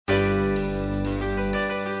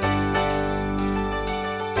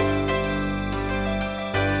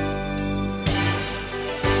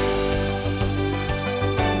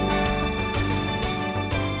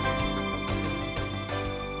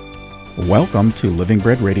Welcome to Living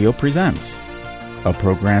Bread Radio Presents, a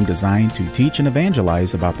program designed to teach and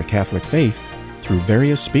evangelize about the Catholic faith through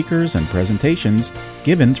various speakers and presentations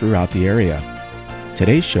given throughout the area.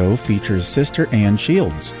 Today's show features Sister Ann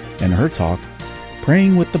Shields and her talk,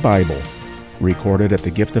 Praying with the Bible, recorded at the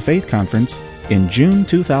Gift of Faith Conference in June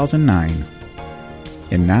 2009.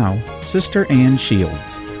 And now, Sister Ann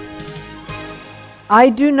Shields. I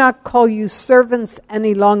do not call you servants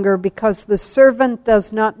any longer, because the servant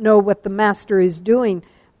does not know what the master is doing,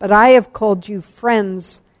 but I have called you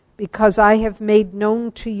friends, because I have made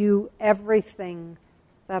known to you everything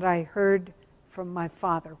that I heard from my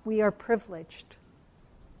Father. We are privileged.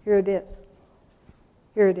 Here it is.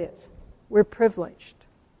 Here it is. We're privileged.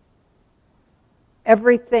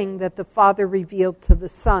 Everything that the Father revealed to the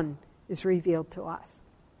Son is revealed to us.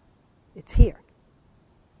 It's here.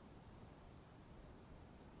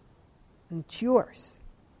 And it's yours.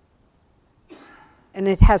 And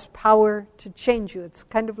it has power to change you. It's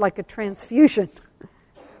kind of like a transfusion.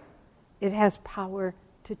 It has power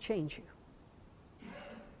to change you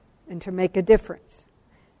and to make a difference.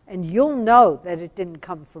 And you'll know that it didn't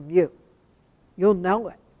come from you. You'll know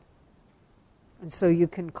it. And so you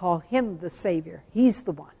can call him the Savior. He's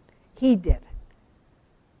the one. He did it.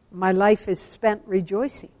 My life is spent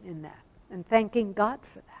rejoicing in that and thanking God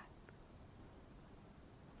for that.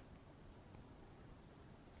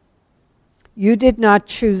 You did not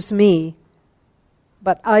choose me,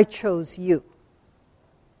 but I chose you.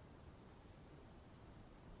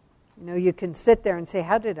 You know, you can sit there and say,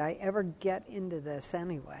 how did I ever get into this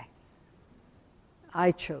anyway?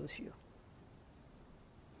 I chose you.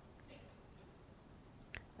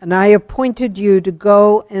 And I appointed you to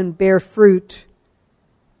go and bear fruit,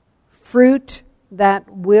 fruit that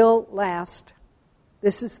will last.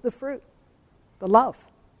 This is the fruit, the love,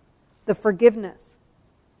 the forgiveness,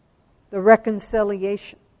 the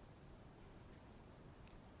reconciliation.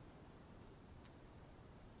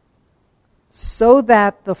 So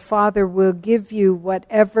that the Father will give you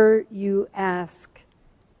whatever you ask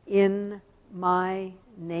in my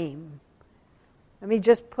name. Let me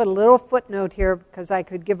just put a little footnote here, because I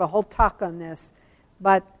could give a whole talk on this.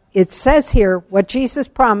 But it says here, what Jesus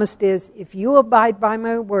promised is, if you abide by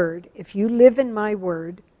my word, if you live in my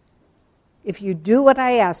word, if you do what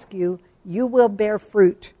I ask you, you will bear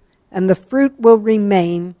fruit. And the fruit will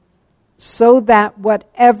remain, so that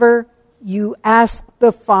whatever you ask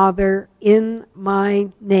the Father in my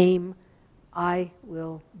name, I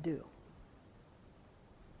will do.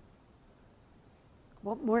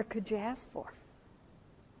 What more could you ask for?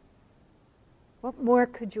 What more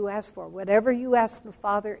could you ask for? Whatever you ask the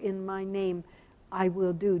Father in my name, I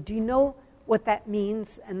will do. Do you know what that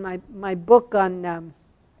means? And my book on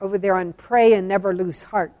over there on Pray and Never Lose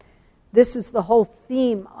Heart, this is the whole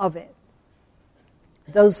theme of it.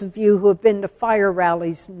 Those of you who have been to fire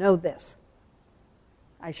rallies know this.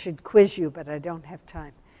 I should quiz you, but I don't have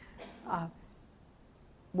time.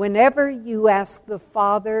 Whenever you ask the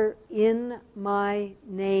Father in my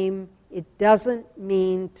name, it doesn't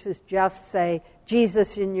mean to just say,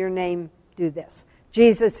 Jesus, in your name, do this.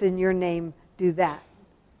 Jesus, in your name, do that.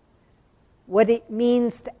 What it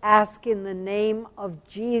means to ask in the name of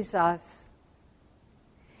Jesus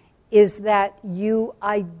is that you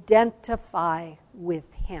identify with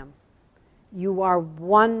him. You are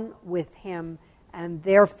one with him, and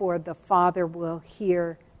therefore the Father will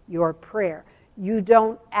hear your prayer. You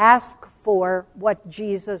don't ask for what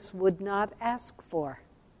Jesus would not ask for.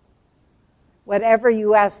 Whatever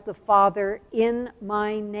you ask the Father in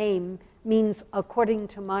my name means according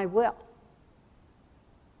to my will.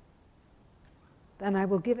 Then I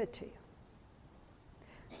will give it to you.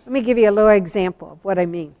 Let me give you a little example of what I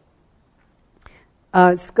mean.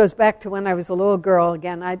 This goes back to when I was a little girl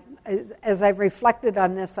again. As I've reflected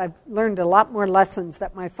on this, I've learned a lot more lessons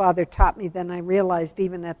that my father taught me than I realized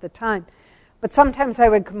even at the time. But sometimes I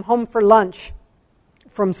would come home for lunch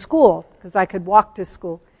from school, because I could walk to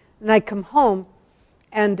school, and I'd come home,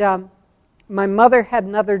 and my mother had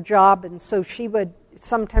another job, and so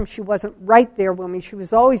sometimes she wasn't right there when she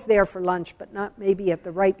was always there for lunch, but not maybe at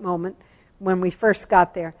the right moment when we first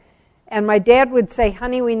got there. And my dad would say,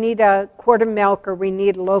 honey, we need a quart of milk, or we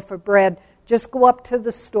need a loaf of bread. Just go up to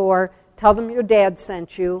the store, tell them your dad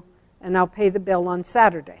sent you, and I'll pay the bill on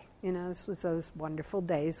Saturday. You know, this was those wonderful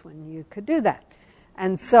days when you could do that.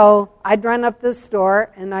 And so I'd run up to the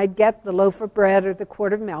store, and I'd get the loaf of bread or the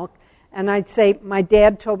quart of milk, and I'd say, my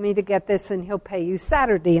dad told me to get this, and he'll pay you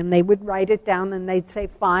Saturday. And they would write it down, and they'd say,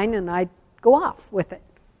 fine, and I'd go off with it.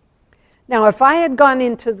 Now, if I had gone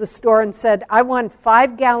into the store and said, I want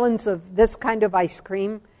 5 gallons of this kind of ice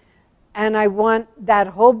cream, and I want that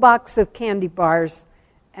whole box of candy bars,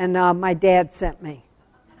 And my dad sent me.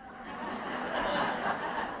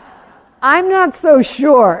 I'm not so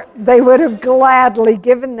sure they would have gladly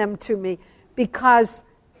given them to me, because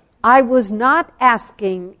I was not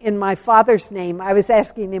asking in my Father's name. I was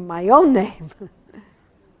asking in my own name.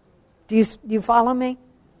 Do you follow me?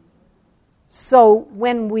 So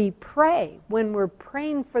when we pray, when we're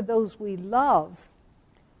praying for those we love,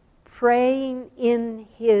 praying in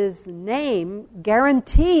His name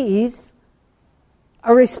guarantees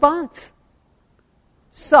a response.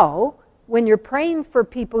 So when you're praying for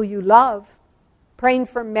people you love, praying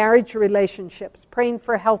for marriage relationships, praying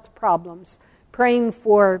for health problems, praying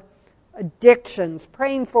for addictions,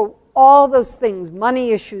 praying for all those things,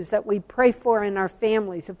 money issues that we pray for in our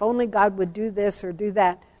families, if only God would do this or do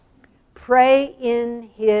that, pray in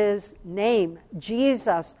His name.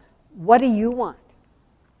 Jesus, what do you want?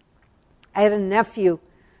 I had a nephew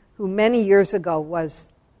who many years ago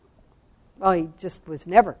he just was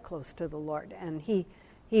never close to the Lord. And he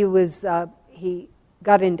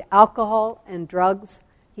got into alcohol and drugs.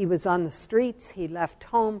 He was on the streets. He left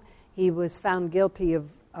home. He was found guilty of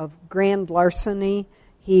grand larceny.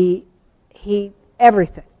 He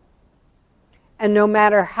everything. And no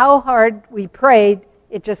matter how hard we prayed,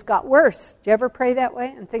 it just got worse. Did you ever pray that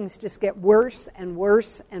way? And things just get worse and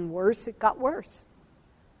worse and worse. It got worse.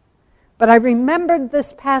 But I remembered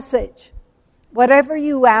this passage. Whatever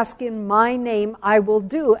you ask in my name, I will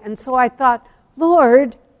do. And so I thought,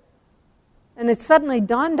 Lord, and it suddenly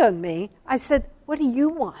dawned on me, I said, what do you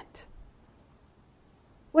want?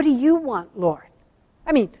 What do you want, Lord?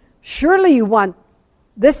 I mean, surely you want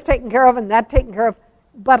this taken care of and that taken care of.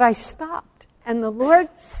 But I stopped. And the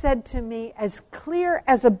Lord said to me, as clear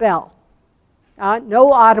as a bell,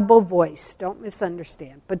 no audible voice, don't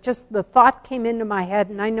misunderstand, but just the thought came into my head,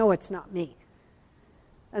 and I know it's not me.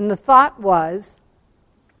 And the thought was,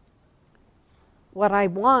 what I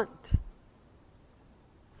want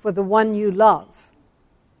for the one you love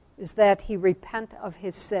is that he repent of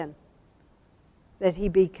his sin, that he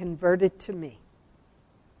be converted to me,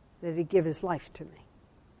 that he give his life to me.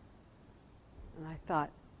 And I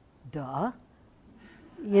thought, duh.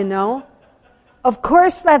 You know? Of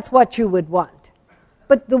course that's what you would want.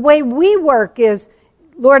 But the way we work is,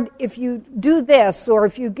 Lord, if you do this, or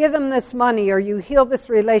if you give them this money, or you heal this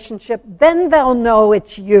relationship, then they'll know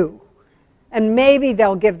it's you. And maybe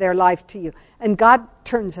they'll give their life to you. And God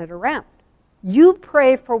turns it around. You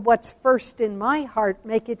pray for what's first in my heart,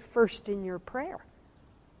 make it first in your prayer.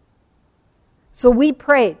 So we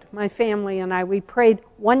prayed, my family and I, we prayed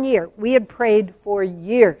 1 year. We had prayed for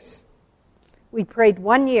years. We prayed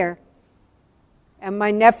 1 year, and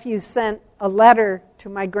my nephew sent a letter to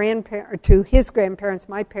to his grandparents,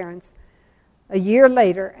 my parents, a year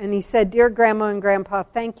later, and he said, "Dear Grandma and Grandpa,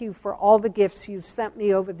 thank you for all the gifts you've sent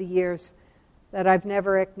me over the years that I've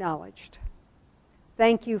never acknowledged.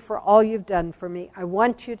 Thank you for all you've done for me. I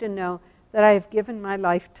want you to know that I have given my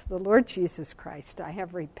life to the Lord Jesus Christ. I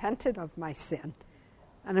have repented of my sin,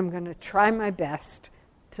 and I'm going to try my best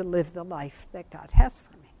to live the life that God has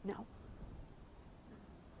for me." No.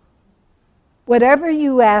 Whatever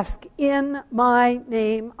you ask in my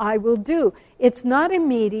name, I will do. It's not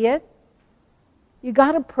immediate. You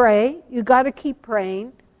got to pray. You got to keep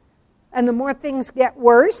praying. And the more things get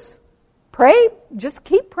worse, pray. Just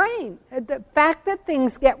keep praying. The fact that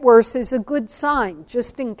things get worse is a good sign,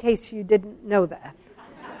 just in case you didn't know that.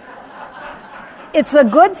 It's a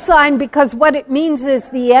good sign because what it means is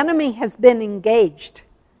the enemy has been engaged.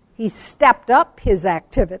 He's stepped up his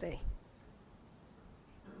activity.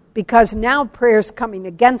 Because now prayer's coming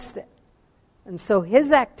against it. And so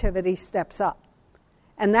his activity steps up.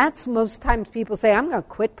 And that's most times people say, I'm going to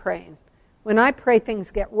quit praying. When I pray,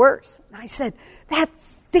 things get worse. And I said,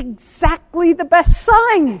 that's exactly the best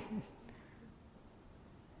sign.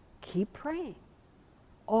 Keep praying.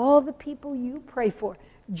 All the people you pray for.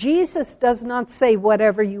 Jesus does not say,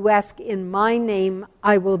 whatever you ask in my name,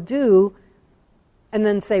 I will do, and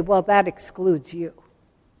then say, well, that excludes you.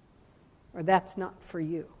 Or that's not for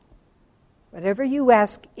you. Whatever you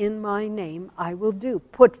ask in my name, I will do.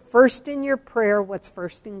 Put first in your prayer what's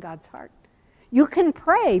first in God's heart. You can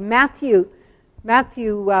pray.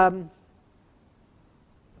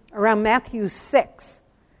 Around Matthew 6,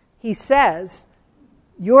 he says,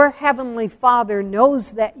 your heavenly Father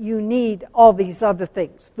knows that you need all these other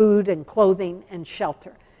things, food and clothing and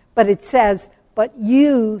shelter. But it says, but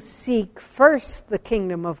you seek first the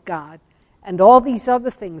kingdom of God, and all these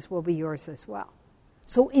other things will be yours as well.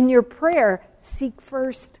 So in your prayer, seek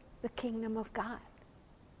first the kingdom of God.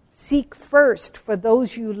 Seek first for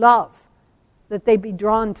those you love, that they be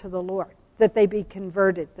drawn to the Lord, that they be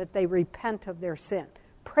converted, that they repent of their sin.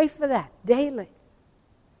 Pray for that daily.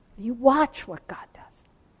 You watch what God does.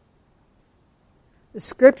 The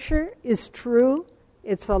Scripture is true.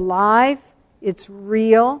 It's alive. It's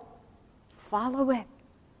real. Follow it.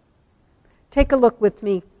 Take a look with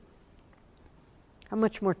me. How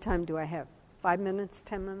much more time do I have? 5 minutes?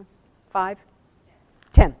 10 minutes? 5?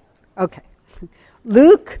 10. Okay.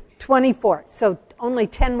 Luke 24. So only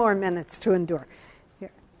 10 more minutes to endure.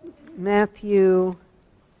 Here. Luke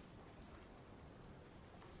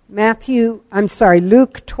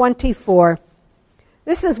 24.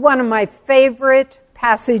 This is one of my favorite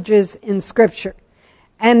passages in Scripture.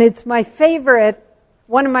 And it's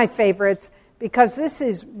one of my favorites, because this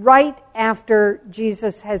is right after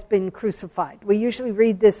Jesus has been crucified. We usually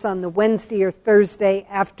read this on the Wednesday or Thursday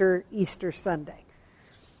after Easter Sunday.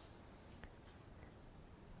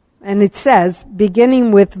 And it says,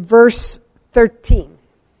 beginning with verse 13.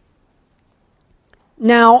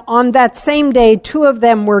 Now, on that same day, 2 of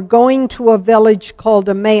them were going to a village called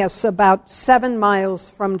Emmaus, about 7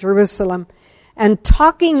 miles from Jerusalem, and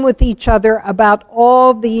talking with each other about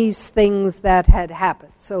all these things that had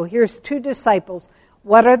happened. So here's 2 disciples.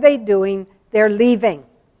 What are they doing? They're leaving.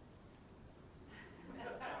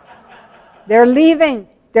 They're leaving.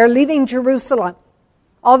 They're leaving Jerusalem.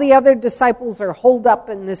 All the other disciples are holed up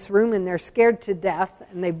in this room, and they're scared to death,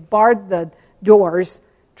 and they barred the doors,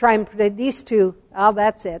 try and protect these 2. Oh,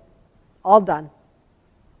 that's it. All done.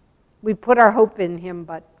 We put our hope in him,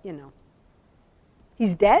 but,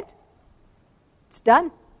 he's dead. It's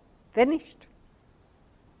done. Finished.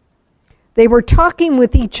 They were talking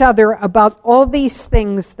with each other about all these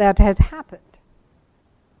things that had happened.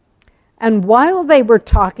 And while they were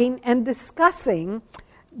talking and discussing,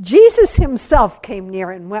 Jesus himself came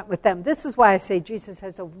near and went with them. This is why I say Jesus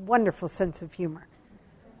has a wonderful sense of humor.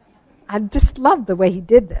 I just love the way he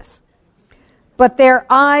did this. But their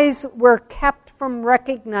eyes were kept from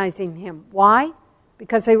recognizing him. Why?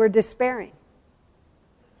 Because they were despairing.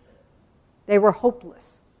 They were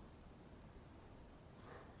hopeless.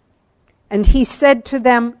 And he said to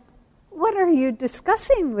them, "What are you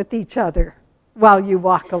discussing with each other while you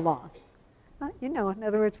walk along?" In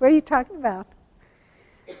other words, what are you talking about?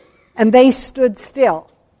 And they stood still,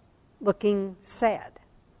 looking sad.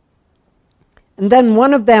 And then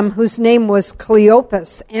one of them, whose name was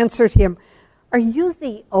Cleopas, answered him, "Are you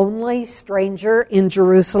the only stranger in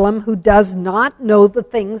Jerusalem who does not know the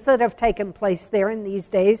things that have taken place there in these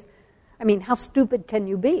days? I mean, how stupid can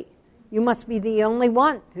you be? You must be the only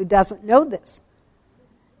one who doesn't know this."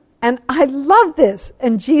 And I love this.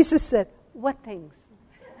 And Jesus said, "What things?"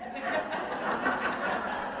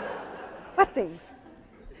 What things?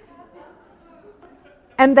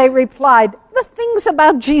 And they replied, "The things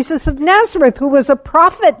about Jesus of Nazareth, who was a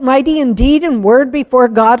prophet, mighty in deed and word before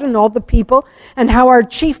God and all the people, and how our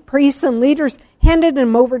chief priests and leaders handed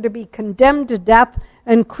him over to be condemned to death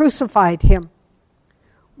and crucified him.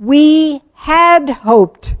 We had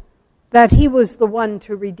hoped that he was the one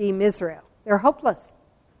to redeem Israel." They're hopeless.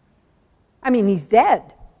 I mean, he's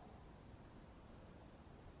dead.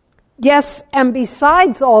 Yes, and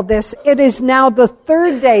besides all this, it is now the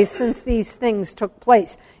 3rd day since these things took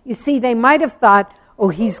place. You see, they might have thought, oh,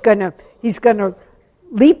 he's gonna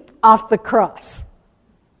leap off the cross.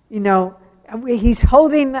 He's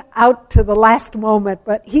holding out to the last moment,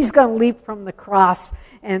 but he's going to leap from the cross,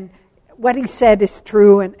 and what he said is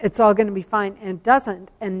true, and it's all going to be fine, and it doesn't.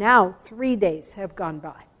 And now 3 days have gone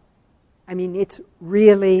by. I mean, it's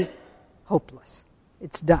really hopeless.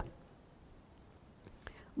 It's done.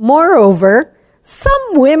 Moreover, some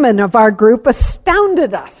women of our group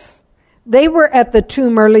astounded us. They were at the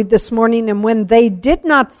tomb early this morning, and when they did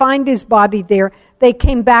not find his body there, they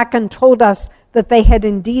came back and told us that they had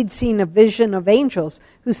indeed seen a vision of angels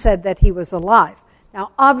who said that he was alive.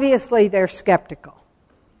 Now, obviously, they're skeptical.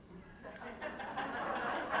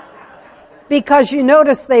 Because you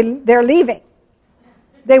notice they're leaving.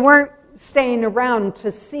 They weren't staying around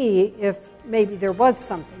to see if maybe there was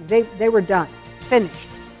something. They were done. Finished.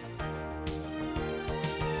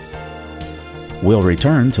 We'll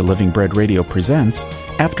return to Living Bread Radio Presents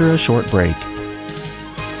after a short break.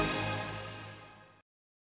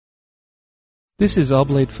 This is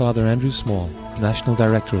Oblate Father Andrew Small, National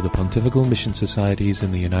Director of the Pontifical Mission Societies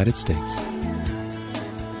in the United States.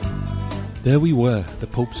 There we were, the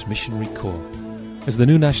Pope's Missionary Corps. As the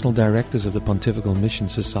new national directors of the Pontifical Mission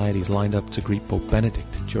Societies lined up to greet Pope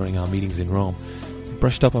Benedict during our meetings in Rome, I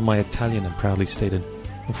brushed up on my Italian and proudly stated,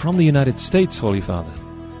 "I'm from the United States, Holy Father."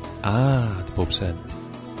 "Ah," the Pope said,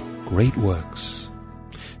 "great works."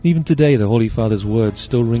 Even today, the Holy Father's words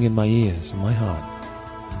still ring in my ears and my heart.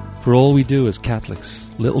 For all we do as Catholics,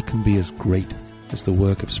 little can be as great as the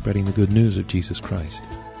work of spreading the good news of Jesus Christ.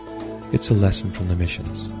 It's a lesson from the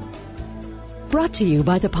missions. Brought to you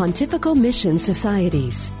by the Pontifical Mission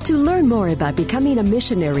Societies. To learn more about becoming a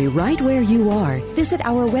missionary right where you are, visit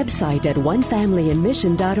our website at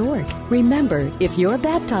onefamilyinmission.org. Remember, if you're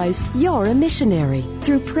baptized, you're a missionary.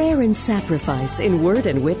 Through prayer and sacrifice, in word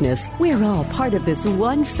and witness, we're all part of this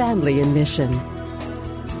one family in mission.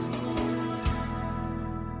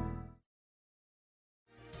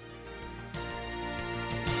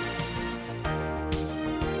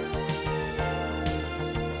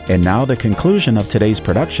 And now the conclusion of today's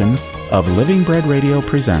production of Living Bread Radio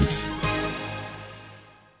presents.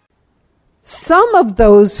 Some of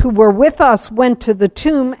those who were with us went to the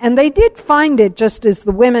tomb, and they did find it just as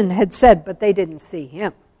the women had said, but they didn't see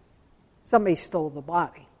him. Somebody stole the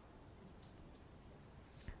body.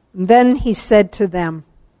 And then he said to them,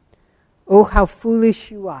 "Oh, how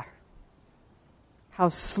foolish you are, how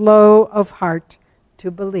slow of heart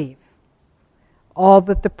to believe all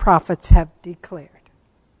that the prophets have declared."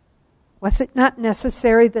 Was it not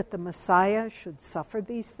necessary that the Messiah should suffer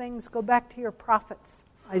these things? Go back to your prophets,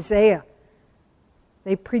 Isaiah.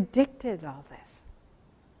 They predicted all this.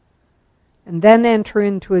 And then enter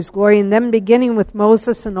into his glory. And then beginning with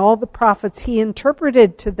Moses and all the prophets, he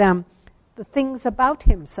interpreted to them the things about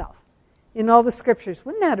himself in all the scriptures.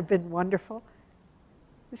 Wouldn't that have been wonderful?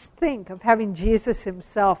 Just think of having Jesus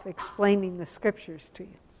himself explaining the scriptures to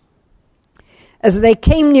you. As they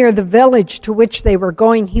came near the village to which they were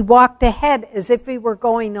going, he walked ahead as if he were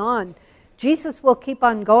going on. Jesus will keep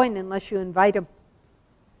on going unless you invite him.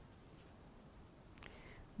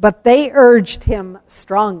 But they urged him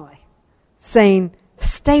strongly, saying,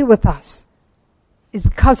 "Stay with us,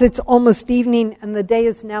 because it's almost evening and the day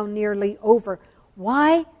is now nearly over."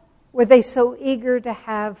 Why were they so eager to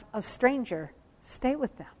have a stranger stay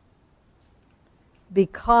with them?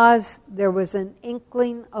 Because there was an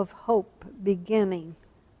inkling of hope beginning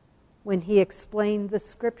when he explained the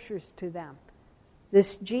scriptures to them.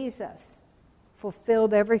 This Jesus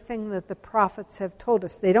fulfilled everything that the prophets have told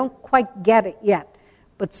us. They don't quite get it yet,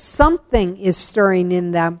 but something is stirring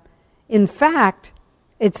in them. In fact,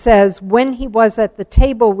 it says, when he was at the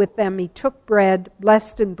table with them, he took bread,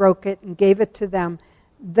 blessed and broke it, and gave it to them.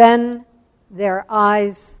 Then their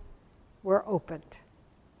eyes were opened.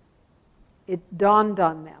 It dawned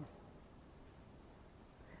on them.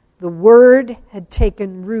 The word had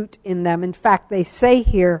taken root in them. In fact, they say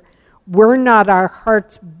here, "Were not our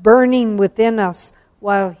hearts burning within us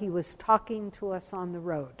while he was talking to us on the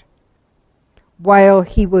road, while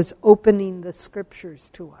he was opening the scriptures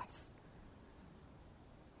to us?"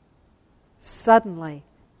 Suddenly,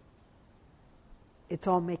 it's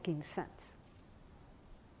all making sense.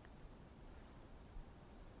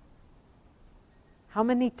 How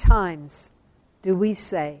many times do we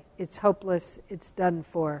say, "It's hopeless, it's done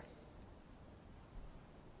for"?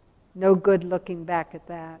 No good looking back at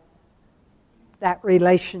that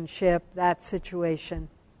relationship, that situation.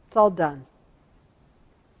 It's all done.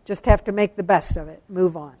 Just have to make the best of it,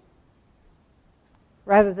 move on.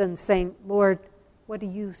 Rather than saying, "Lord, what do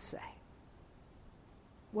you say?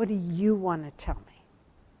 What do you want to tell me?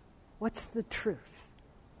 What's the truth?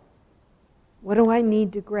 What do I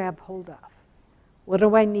need to grab hold of? What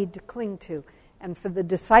do I need to cling to?" And for the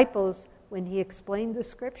disciples, when he explained the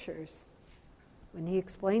scriptures,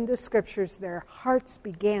 their hearts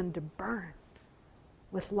began to burn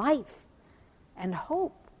with life and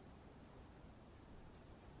hope.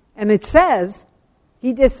 And it says,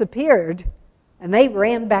 he disappeared, and they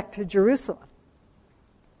ran back to Jerusalem.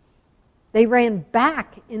 They ran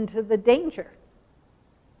back into the danger.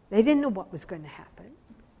 They didn't know what was going to happen.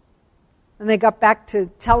 And they got back to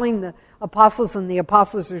telling the apostles, and the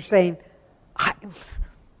apostles are saying,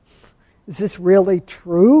 "Is this really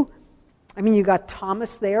true?" I mean, you got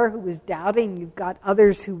Thomas there who was doubting. You've got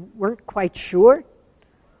others who weren't quite sure.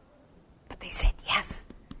 But they said, "Yes,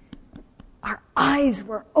 our eyes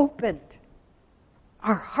were opened.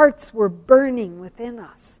 Our hearts were burning within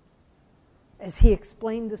us," as he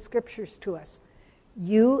explained the scriptures to us.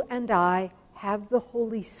 You and I have the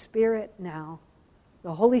Holy Spirit now.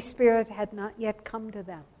 The Holy Spirit had not yet come to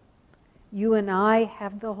them. You and I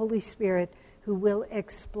have the Holy Spirit who will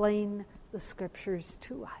explain the scriptures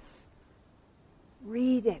to us.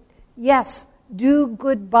 Read it. Yes, do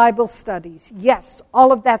good Bible studies. Yes,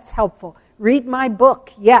 all of that's helpful. Read my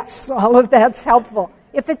book. Yes, all of that's helpful.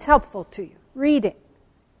 If it's helpful to you, read it.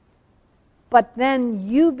 But then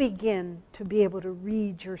you begin to be able to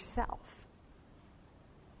read yourself.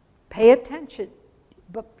 Pay attention.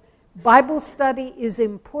 But Bible study is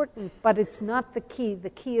important, but it's not the key. The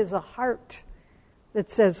key is a heart that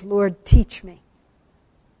says, "Lord, teach me.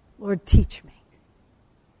 Lord, teach me."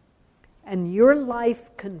 and your life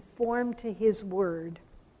conformed to His Word,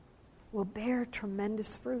 will bear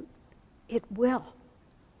tremendous fruit. It will.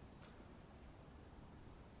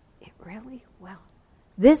 It really will.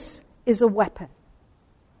 This is a weapon.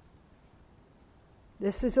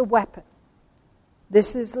 This is a weapon.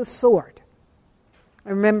 This is the sword.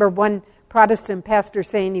 I remember one Protestant pastor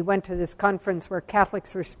saying he went to this conference where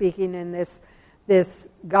Catholics were speaking, and this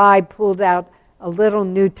guy pulled out a little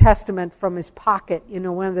New Testament from his pocket,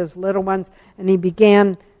 one of those little ones, and he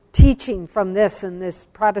began teaching from this, and this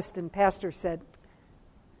Protestant pastor said,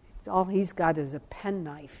 all he's got is a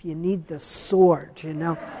penknife. You need the sword,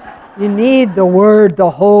 You need the Word, the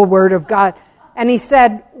whole Word of God. And he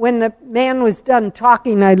said, when the man was done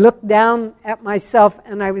talking, I looked down at myself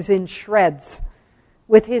and I was in shreds.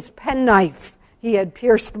 With his penknife, he had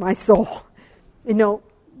pierced my soul.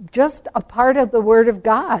 Just a part of the Word of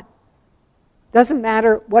God. Doesn't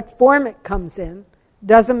matter what form it comes in.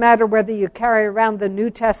 Doesn't matter whether you carry around the New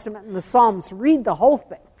Testament and the Psalms. Read the whole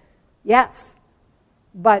thing. Yes.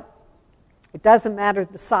 But it doesn't matter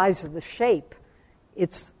the size of the shape.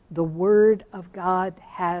 It's the Word of God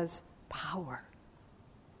has power.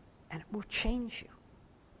 And it will change you.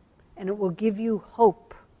 And it will give you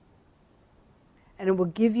hope. And it will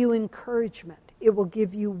give you encouragement. It will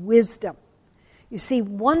give you wisdom. You see,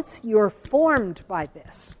 once you're formed by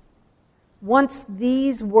this, once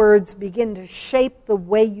these words begin to shape the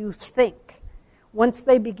way you think, once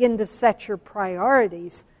they begin to set your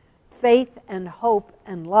priorities, faith and hope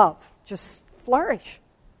and love just flourish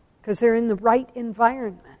because they're in the right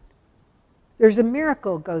environment. There's a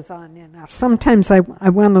miracle goes on in us. Sometimes I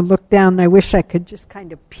want to look down and I wish I could just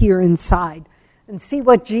kind of peer inside and see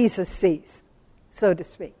what Jesus sees, so to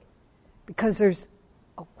speak. Because there's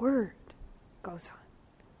a word goes on.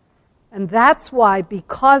 And that's why,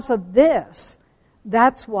 because of this,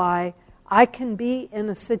 that's why I can be in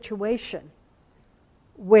a situation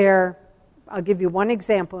where, I'll give you one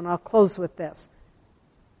example and I'll close with this.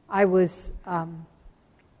 I was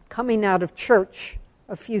coming out of church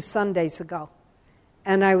a few Sundays ago,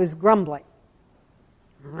 and I was grumbling.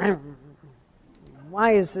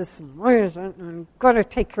 Why is this? And why is that? And I'm going to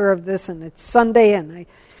take care of this, and it's Sunday, and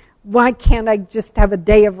why can't I just have a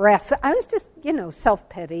day of rest? I was just,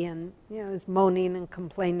 self-pity, and, I was moaning and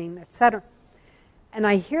complaining, etc. And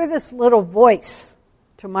I hear this little voice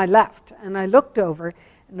to my left, and I looked over,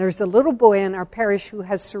 and there's a little boy in our parish who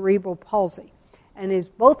has cerebral palsy. And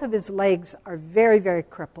both of his legs are very, very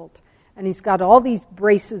crippled. And he's got all these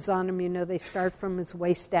braces on him, they start from his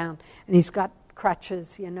waist down. And he's got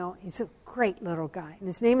crutches, He's a great little guy. And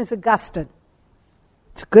his name is Augustine.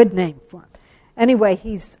 It's a good name for him. Anyway,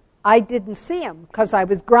 I didn't see him because I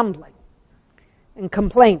was grumbling and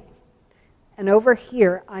complaining. And over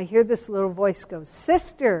here, I hear this little voice go,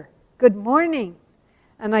 "Sister, good morning."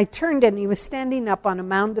 And I turned and he was standing up on a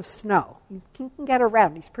mound of snow. He can get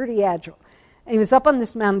around. He's pretty agile. And he was up on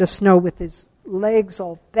this mound of snow with his legs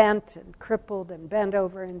all bent and crippled and bent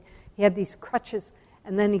over. And he had these crutches.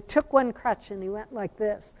 And then he took one crutch and he went like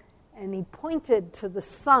this. And he pointed to the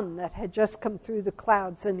sun that had just come through the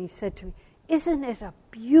clouds. And he said to me, "Isn't it a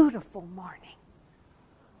beautiful morning?"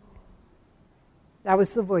 That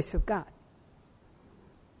was the voice of God.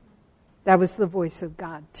 That was the voice of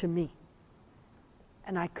God to me.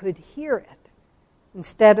 And I could hear it.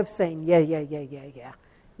 Instead of saying, yeah,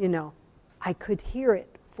 I could hear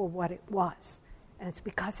it for what it was. And it's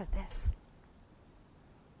because of this.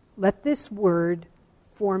 Let this word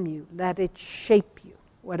form you. Let it shape you.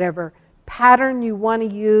 Whatever pattern you want to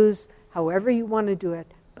use, however you want to do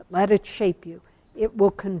it, but let it shape you. It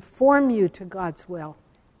will conform you to God's will.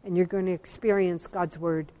 And you're going to experience God's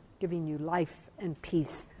word giving you life and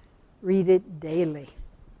peace. Read it daily.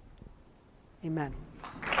 Amen.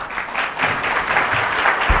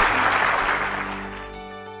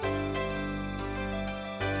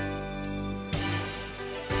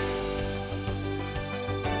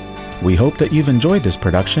 We hope that you've enjoyed this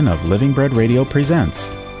production of Living Bread Radio Presents.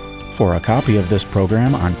 For a copy of this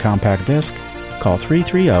program on compact disc, call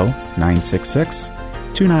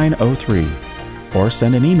 330-966-2903 or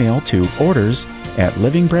send an email to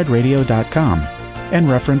orders@livingbreadradio.com and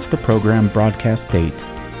reference the program broadcast date.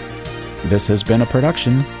 This has been a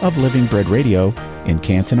production of Living Bread Radio in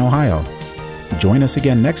Canton, Ohio. Join us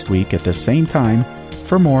again next week at the same time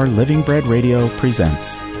for more Living Bread Radio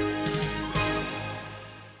Presents.